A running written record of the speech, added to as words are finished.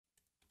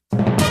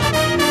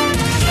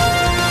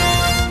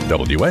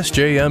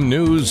WSJM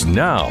News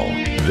Now.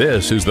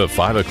 This is the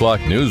 5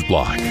 o'clock news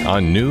block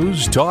on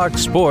News Talk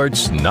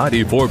Sports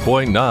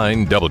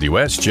 94.9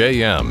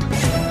 WSJM.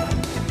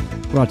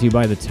 Brought to you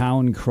by the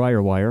Town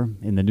Crier Wire.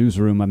 In the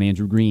newsroom, I'm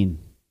Andrew Green.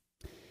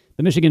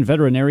 The Michigan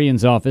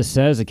Veterinarian's Office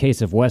says a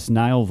case of West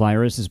Nile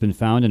virus has been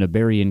found in a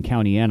Berrien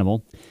County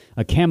animal.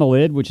 A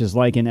camelid, which is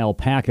like an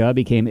alpaca,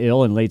 became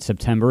ill in late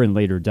September and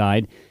later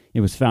died. It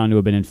was found to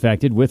have been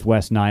infected with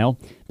West Nile.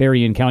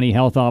 Berrien County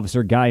Health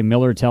Officer Guy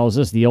Miller tells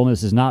us the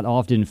illness is not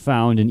often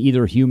found in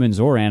either humans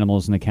or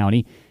animals in the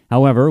county.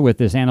 However, with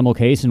this animal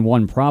case and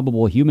one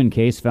probable human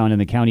case found in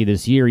the county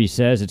this year, he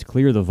says it's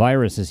clear the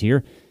virus is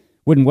here.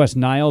 Wouldn't West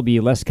Nile be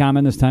less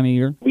common this time of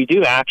year? We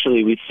do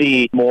actually. We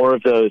see more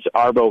of those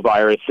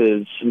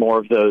arboviruses, more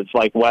of those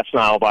like West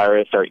Nile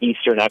virus or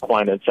Eastern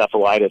equine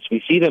encephalitis.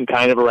 We see them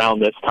kind of around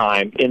this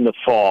time in the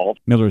fall.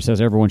 Miller says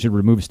everyone should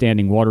remove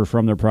standing water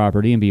from their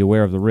property and be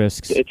aware of the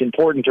risks. It's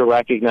important to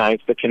recognize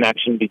the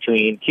connection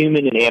between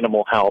human and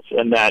animal health,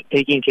 and that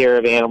taking care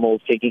of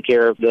animals, taking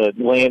care of the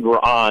land we're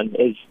on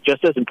is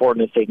just as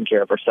important as taking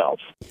care of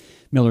ourselves.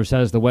 Miller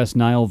says the West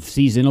Nile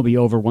season will be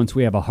over once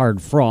we have a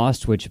hard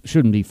frost, which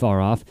shouldn't be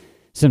far off.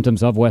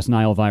 Symptoms of West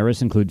Nile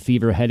virus include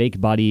fever, headache,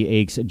 body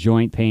aches,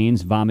 joint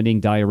pains, vomiting,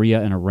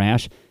 diarrhea, and a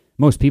rash.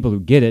 Most people who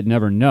get it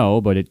never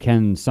know, but it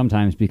can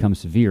sometimes become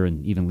severe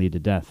and even lead to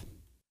death.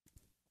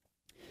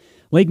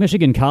 Lake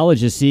Michigan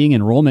College is seeing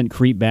enrollment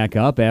creep back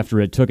up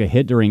after it took a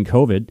hit during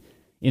COVID.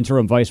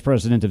 Interim Vice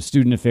President of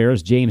Student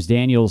Affairs James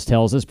Daniels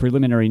tells us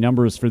preliminary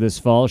numbers for this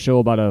fall show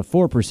about a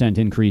 4%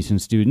 increase in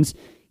students.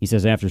 He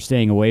says after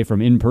staying away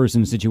from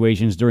in-person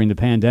situations during the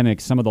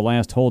pandemic, some of the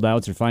last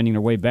holdouts are finding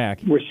their way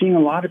back. We're seeing a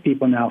lot of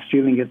people now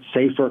feeling it's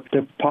safer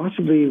to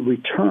possibly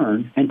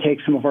return and take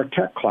some of our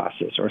tech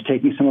classes or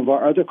taking some of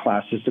our other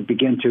classes to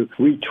begin to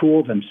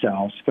retool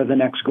themselves for the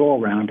next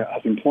go-around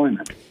of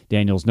employment.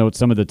 Daniels notes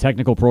some of the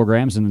technical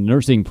programs in the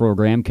nursing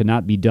program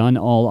cannot be done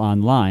all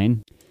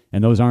online.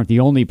 And those aren't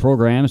the only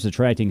programs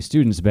attracting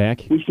students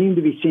back. We seem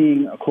to be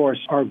seeing, of course,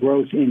 our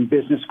growth in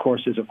business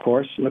courses, of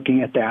course,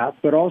 looking at that.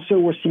 But also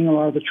we're seeing a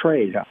lot of the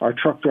trade. Our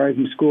truck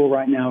driving school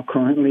right now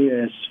currently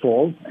is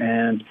full,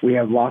 and we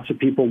have lots of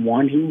people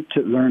wanting to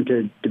learn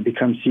to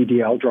become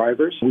CDL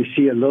drivers. We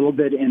see a little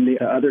bit in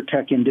the other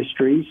tech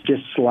industries,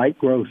 just slight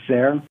growth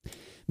there.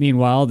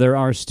 Meanwhile, there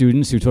are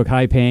students who took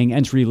high-paying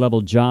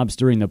entry-level jobs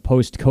during the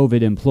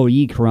post-COVID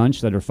employee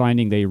crunch that are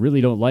finding they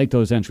really don't like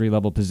those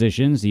entry-level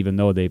positions, even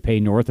though they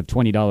pay north of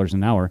 $20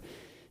 an hour.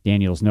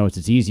 Daniels notes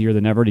it's easier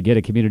than ever to get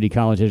a community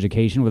college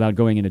education without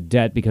going into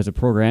debt because of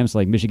programs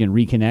like Michigan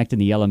Reconnect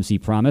and the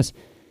LMC Promise.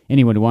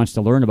 Anyone who wants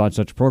to learn about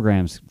such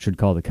programs should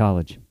call the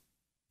college.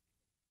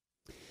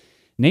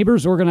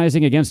 Neighbors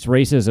Organizing Against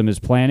Racism is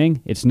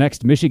planning its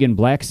next Michigan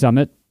Black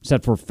Summit.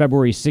 Set for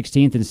February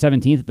 16th and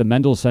 17th at the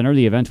Mendel Center,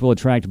 the event will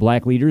attract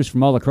black leaders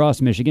from all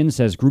across Michigan,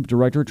 says Group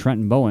Director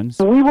Trenton Bowens.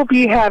 We will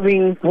be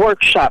having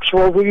workshops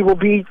where we will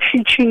be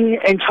teaching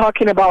and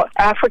talking about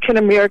African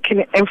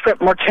American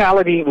infant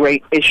mortality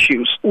rate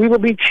issues. We will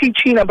be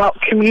teaching about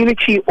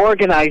community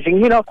organizing.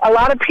 You know, a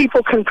lot of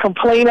people can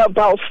complain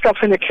about stuff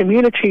in the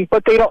community,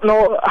 but they don't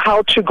know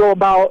how to go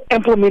about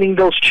implementing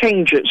those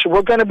changes.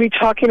 We're going to be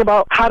talking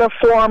about how to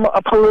form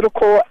a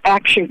political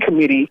action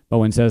committee.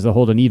 Bowens says they'll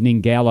hold an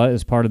evening gala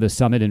as part of the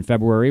summit in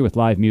February with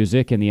live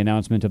music and the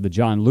announcement of the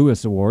John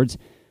Lewis Awards.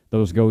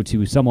 Those go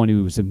to someone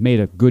who's made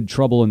a good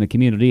trouble in the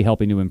community,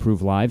 helping to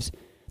improve lives.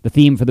 The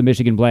theme for the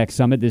Michigan Black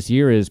Summit this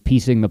year is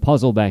Piecing the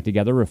Puzzle Back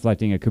Together,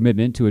 reflecting a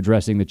commitment to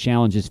addressing the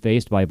challenges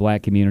faced by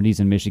black communities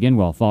in Michigan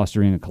while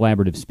fostering a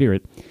collaborative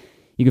spirit.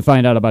 You can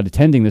find out about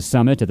attending the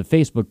summit at the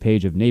Facebook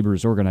page of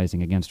Neighbors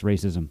Organizing Against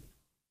Racism.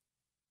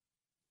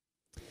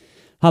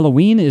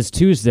 Halloween is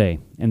Tuesday,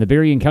 and the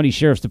Berrien County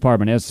Sheriff's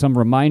Department has some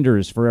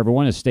reminders for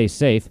everyone to stay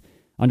safe.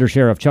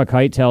 Undersheriff Chuck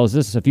Hite tells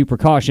us a few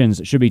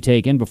precautions should be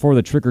taken before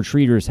the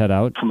trick-or-treaters head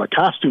out. From a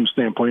costume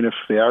standpoint, if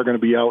they are going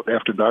to be out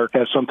after dark,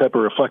 have some type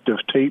of reflective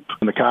tape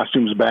in the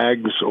costumes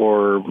bags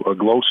or a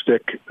glow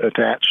stick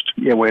attached.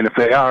 And if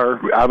they are,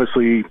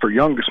 obviously for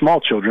young to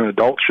small children,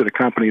 adults should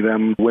accompany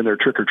them when they're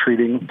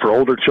trick-or-treating. For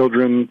older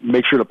children,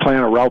 make sure to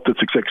plan a route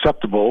that's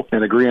acceptable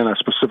and agree on a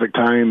specific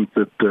time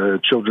that the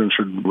children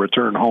should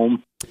return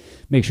home.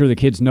 Make sure the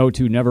kids know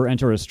to never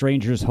enter a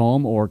stranger's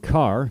home or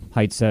car.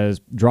 Hite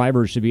says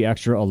drivers should be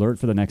extra alert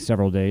for the next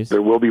several days.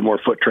 There will be more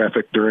foot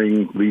traffic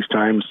during these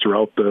times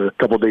throughout the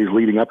couple of days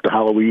leading up to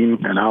Halloween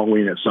and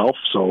Halloween itself.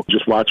 So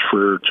just watch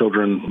for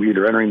children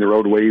either entering the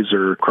roadways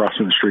or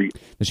crossing the street.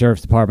 The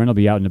Sheriff's Department will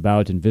be out and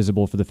about and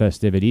visible for the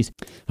festivities.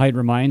 Hite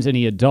reminds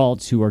any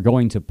adults who are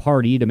going to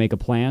party to make a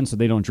plan so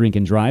they don't drink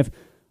and drive.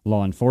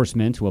 Law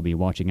enforcement will be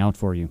watching out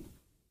for you.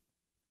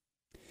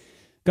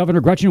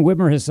 Governor Gretchen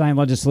Whitmer has signed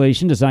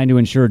legislation designed to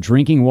ensure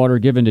drinking water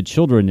given to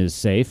children is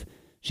safe.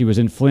 She was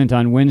in Flint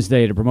on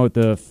Wednesday to promote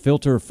the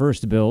Filter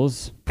First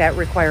bills that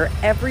require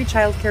every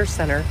child care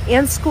center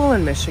and school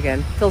in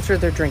Michigan filter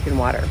their drinking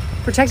water.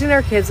 Protecting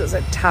our kids is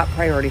a top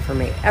priority for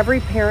me.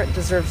 Every parent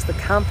deserves the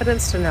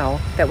confidence to know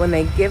that when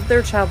they give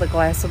their child a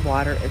glass of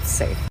water, it's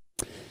safe.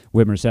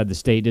 Whitmer said the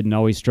state didn't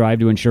always strive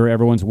to ensure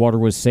everyone's water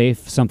was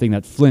safe, something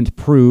that Flint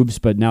proves,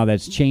 but now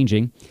that's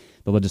changing.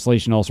 The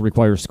legislation also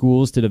requires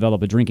schools to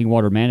develop a drinking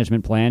water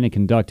management plan and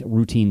conduct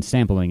routine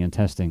sampling and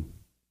testing.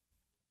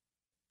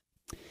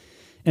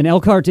 An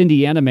Elkhart,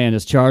 Indiana man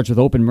is charged with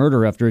open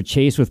murder after a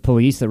chase with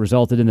police that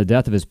resulted in the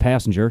death of his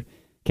passenger.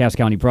 Cass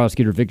County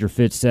prosecutor Victor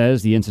Fitz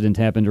says the incident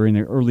happened during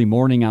the early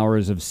morning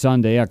hours of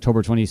Sunday,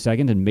 October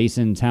 22nd in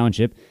Mason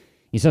Township.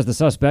 He says the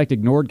suspect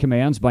ignored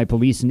commands by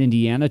police in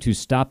Indiana to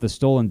stop the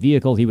stolen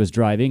vehicle he was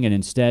driving and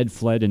instead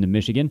fled into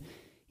Michigan.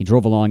 He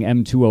drove along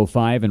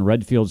M205 and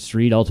Redfield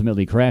Street,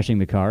 ultimately crashing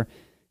the car.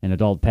 An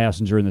adult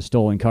passenger in the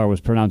stolen car was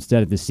pronounced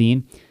dead at the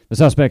scene. The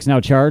suspect's now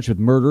charged with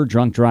murder,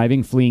 drunk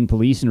driving, fleeing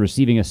police, and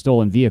receiving a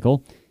stolen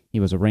vehicle. He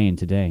was arraigned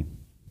today.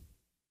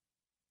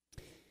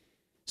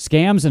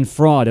 Scams and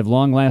fraud have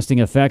long-lasting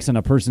effects on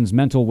a person's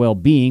mental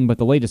well-being, but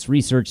the latest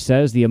research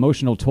says the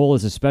emotional toll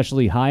is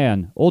especially high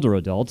on older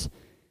adults.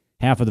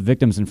 Half of the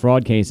victims in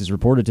fraud cases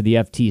reported to the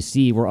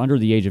FTC were under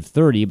the age of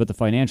 30, but the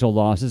financial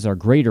losses are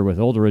greater with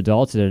older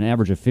adults at an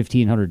average of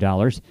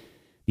 $1,500.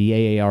 The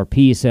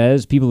AARP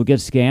says people who get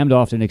scammed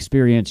often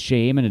experience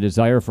shame and a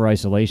desire for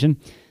isolation.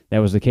 That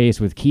was the case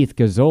with Keith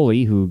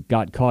Gazzoli, who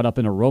got caught up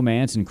in a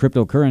romance and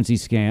cryptocurrency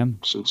scam.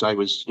 Since I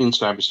was in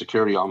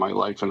cybersecurity all my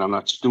life, and I'm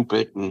not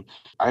stupid, and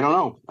I don't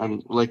know,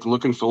 I'm like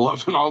looking for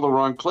love in all the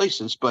wrong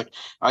places, but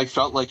I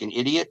felt like an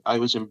idiot. I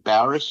was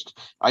embarrassed.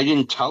 I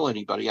didn't tell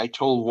anybody. I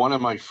told one of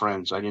my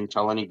friends. I didn't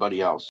tell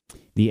anybody else.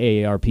 The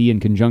AARP,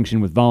 in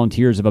conjunction with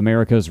Volunteers of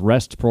America's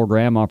REST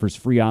program, offers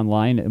free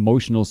online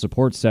emotional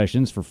support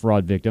sessions for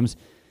fraud victims.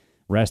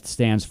 REST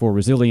stands for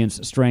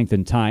Resilience, Strength,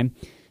 and Time.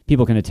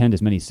 People can attend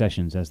as many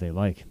sessions as they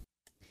like.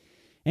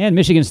 And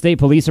Michigan State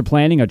Police are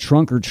planning a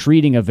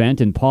trunk-or-treating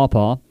event in Paw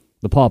Paw.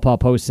 The Paw Paw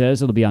Post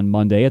says it'll be on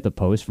Monday at the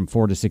Post from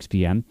 4 to 6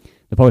 p.m.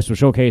 The Post will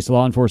showcase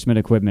law enforcement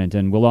equipment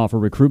and will offer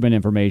recruitment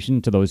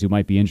information to those who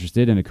might be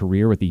interested in a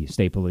career with the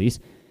state police.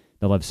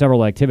 They'll have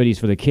several activities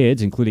for the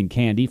kids, including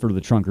candy for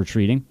the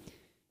trunk-or-treating.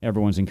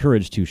 Everyone's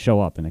encouraged to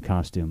show up in a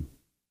costume.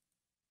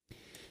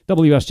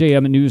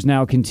 WSJM News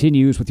Now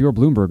continues with your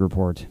Bloomberg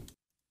Report.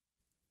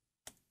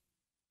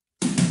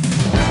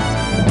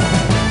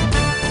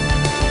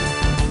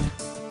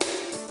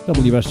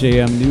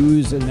 WSJM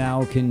News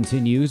Now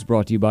continues,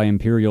 brought to you by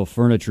Imperial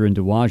Furniture in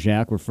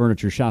Dowagiac, where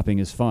furniture shopping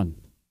is fun.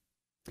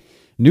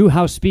 New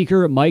House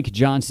Speaker Mike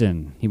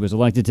Johnson. He was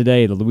elected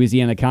today. The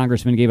Louisiana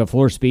congressman gave a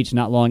floor speech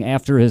not long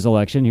after his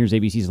election. Here's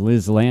ABC's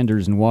Liz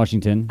Landers in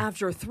Washington.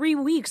 After 3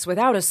 weeks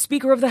without a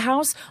Speaker of the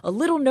House, a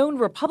little-known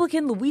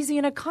Republican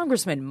Louisiana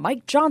congressman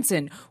Mike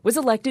Johnson was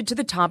elected to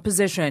the top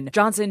position.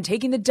 Johnson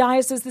taking the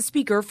dais as the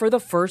Speaker for the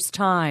first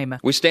time.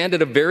 We stand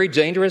at a very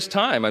dangerous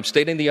time. I'm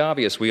stating the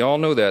obvious. We all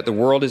know that. The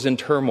world is in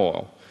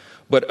turmoil.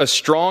 But a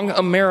strong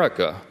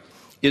America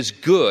is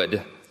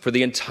good for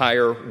the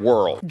entire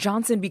world.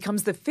 Johnson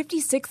becomes the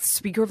 56th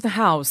Speaker of the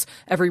House.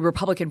 Every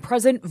Republican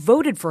president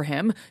voted for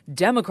him.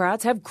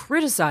 Democrats have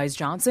criticized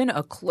Johnson,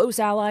 a close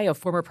ally of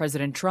former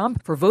President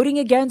Trump, for voting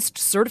against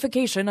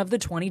certification of the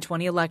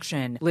 2020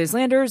 election. Liz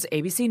Landers,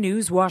 ABC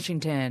News,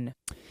 Washington.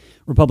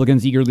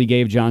 Republicans eagerly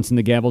gave Johnson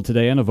the gavel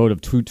today on a vote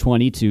of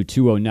 220 to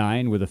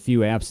 209 with a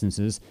few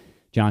absences.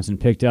 Johnson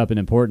picked up an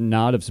important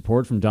nod of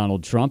support from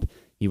Donald Trump.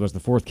 He was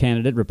the fourth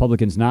candidate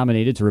Republicans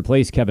nominated to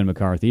replace Kevin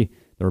McCarthy.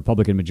 The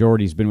Republican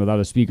majority has been without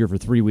a speaker for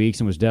 3 weeks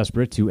and was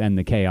desperate to end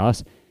the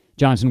chaos.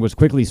 Johnson was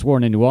quickly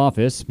sworn into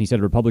office. He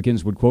said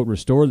Republicans would, quote,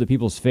 restore the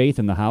people's faith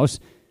in the House.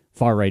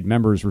 Far-right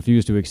members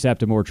refused to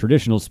accept a more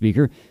traditional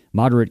speaker.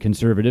 Moderate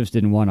conservatives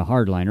didn't want a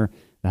hardliner.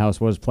 The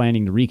House was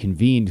planning to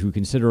reconvene to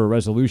consider a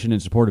resolution in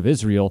support of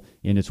Israel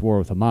in its war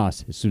with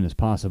Hamas as soon as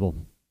possible.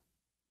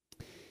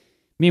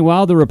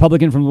 Meanwhile, the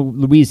Republican from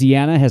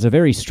Louisiana has a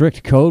very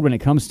strict code when it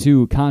comes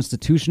to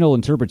constitutional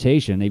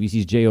interpretation.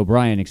 ABC's Jay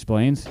O'Brien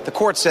explains. The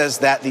court says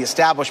that the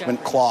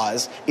Establishment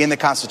Clause in the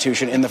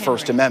Constitution, in the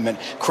First Amendment,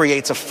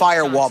 creates a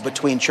firewall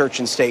between church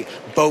and state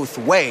both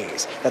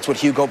ways. That's what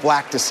Hugo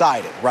Black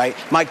decided, right?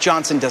 Mike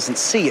Johnson doesn't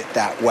see it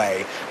that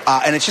way.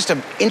 And it's just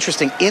an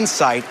interesting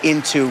insight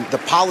into the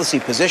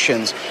policy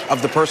positions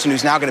of the person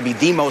who's now going to be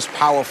the most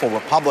powerful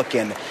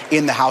Republican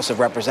in the House of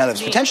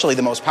Representatives, potentially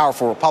the most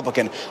powerful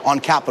Republican on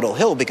Capitol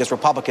Hill, because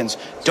Republicans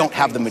don't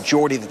have the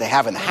majority that they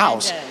have in the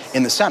House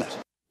in the Senate.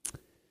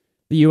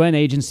 The UN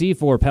Agency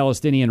for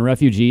Palestinian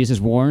Refugees has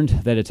warned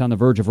that it's on the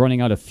verge of running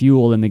out of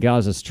fuel in the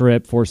Gaza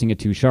Strip, forcing it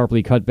to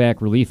sharply cut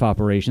back relief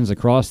operations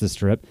across the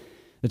Strip.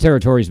 The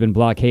territory's been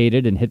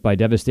blockaded and hit by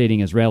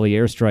devastating Israeli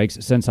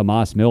airstrikes since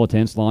Hamas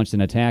militants launched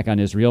an attack on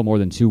Israel more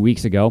than 2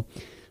 weeks ago.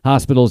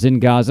 Hospitals in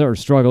Gaza are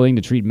struggling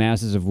to treat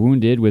masses of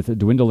wounded with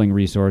dwindling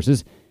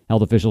resources.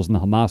 Health officials in the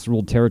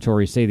Hamas-ruled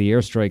territory say the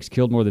airstrikes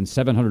killed more than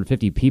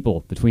 750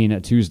 people between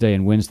Tuesday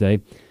and Wednesday.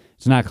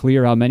 It's not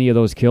clear how many of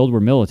those killed were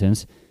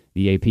militants.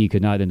 The AP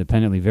could not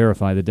independently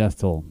verify the death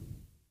toll.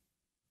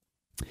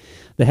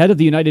 The head of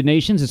the United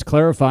Nations is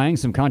clarifying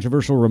some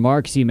controversial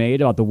remarks he made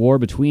about the war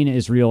between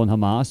Israel and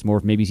Hamas. More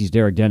from ABC's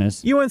Derek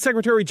Dennis. UN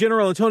Secretary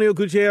General Antonio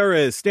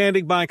Guterres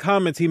standing by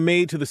comments he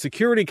made to the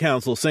Security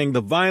Council saying the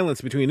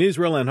violence between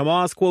Israel and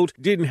Hamas, quote,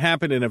 didn't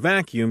happen in a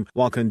vacuum,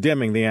 while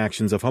condemning the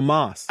actions of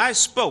Hamas. I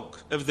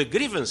spoke of the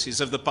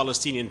grievances of the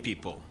Palestinian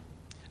people.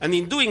 And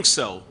in doing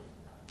so,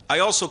 I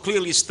also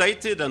clearly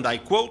stated, and I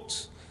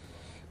quote,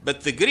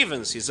 "But the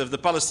grievances of the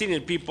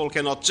Palestinian people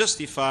cannot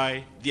justify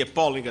the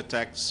appalling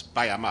attacks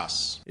by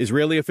Hamas."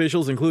 Israeli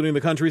officials, including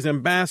the country's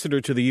ambassador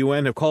to the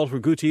UN, have called for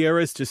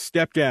Guterres to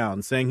step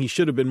down, saying he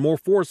should have been more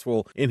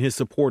forceful in his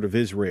support of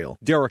Israel.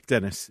 Derek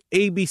Dennis,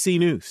 ABC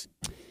News.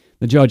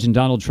 The judge in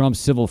Donald Trump's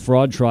civil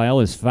fraud trial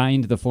has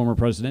fined the former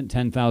president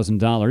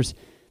 $10,000.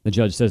 The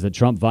judge says that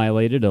Trump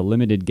violated a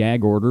limited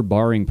gag order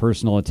barring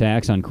personal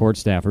attacks on court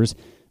staffers.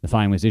 The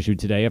fine was issued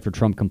today after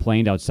Trump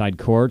complained outside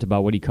court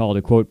about what he called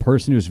a, quote,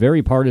 person who's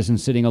very partisan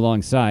sitting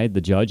alongside the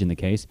judge in the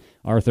case,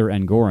 Arthur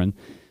Engoron.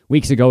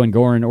 Weeks ago,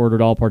 Engoron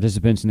ordered all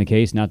participants in the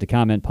case not to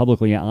comment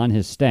publicly on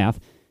his staff.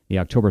 The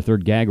October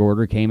 3rd gag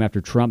order came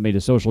after Trump made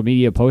a social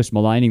media post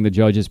maligning the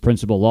judge's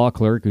principal law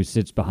clerk who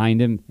sits behind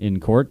him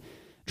in court.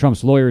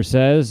 Trump's lawyer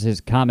says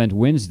his comment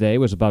Wednesday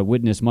was about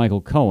witness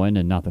Michael Cohen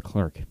and not the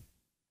clerk.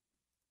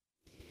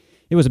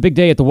 It was a big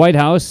day at the White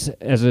House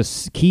as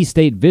a key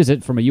state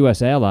visit from a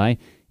U.S. ally.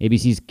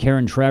 ABC's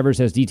Karen Travers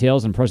has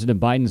details on President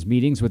Biden's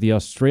meetings with the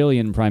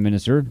Australian Prime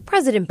Minister.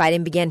 President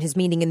Biden began his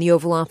meeting in the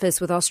Oval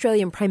Office with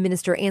Australian Prime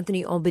Minister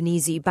Anthony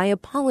Albanese by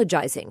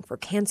apologizing for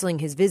canceling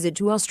his visit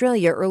to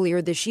Australia earlier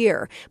this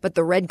year. But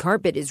the red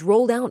carpet is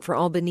rolled out for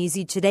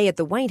Albanese today at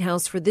the White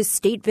House for this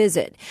state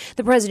visit.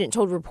 The president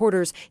told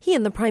reporters he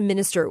and the Prime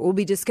Minister will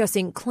be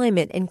discussing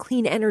climate and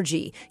clean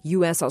energy,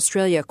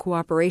 U.S.-Australia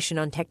cooperation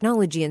on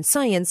technology and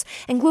science,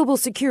 and global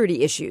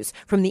security issues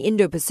from the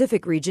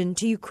Indo-Pacific region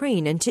to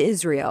Ukraine and to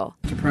Israel.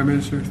 Mr. Prime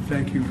Minister,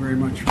 thank you very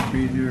much for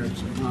being here.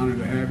 It's an honor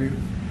to have you.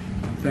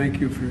 And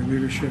thank you for your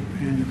leadership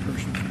and your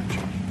personal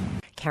friendship.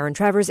 Karen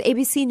Travers,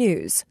 ABC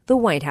News, the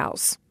White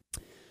House.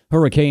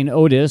 Hurricane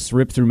Otis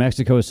ripped through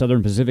Mexico's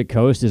southern Pacific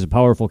coast as a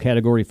powerful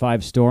Category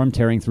 5 storm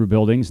tearing through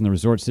buildings in the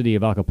resort city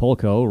of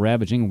Acapulco,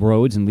 ravaging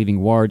roads and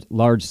leaving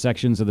large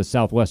sections of the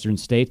southwestern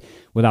state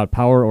without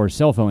power or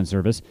cell phone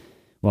service.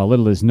 While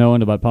little is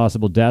known about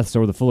possible deaths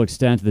or the full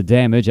extent of the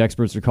damage,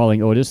 experts are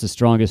calling Otis the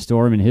strongest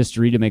storm in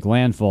history to make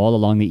landfall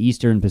along the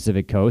eastern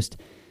Pacific coast.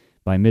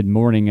 By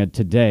mid-morning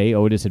today,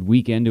 Otis had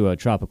weakened to a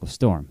tropical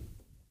storm.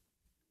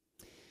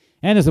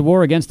 And as the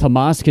war against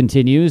Hamas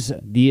continues,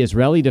 the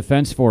Israeli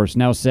Defense Force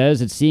now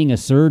says it's seeing a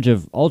surge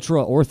of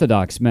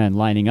ultra-Orthodox men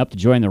lining up to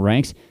join the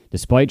ranks,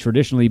 despite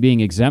traditionally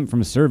being exempt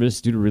from service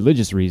due to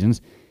religious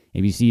reasons.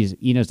 ABC's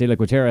Ines de la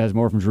Cuetara has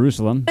more from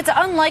Jerusalem. It's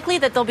unlikely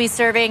that they'll be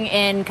serving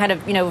in kind of,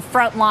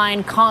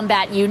 frontline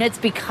combat units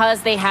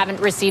because they haven't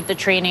received the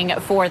training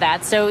for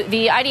that. So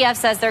the IDF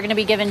says they're going to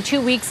be given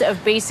 2 weeks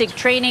of basic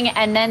training,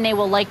 and then they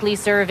will likely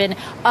serve in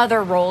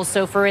other roles.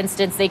 So, for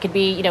instance, they could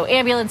be,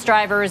 ambulance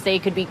drivers, they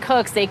could be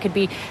cooks, they could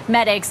be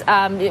medics,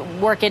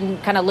 work in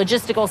kind of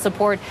logistical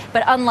support,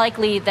 but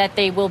unlikely that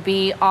they will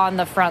be on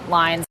the front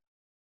lines.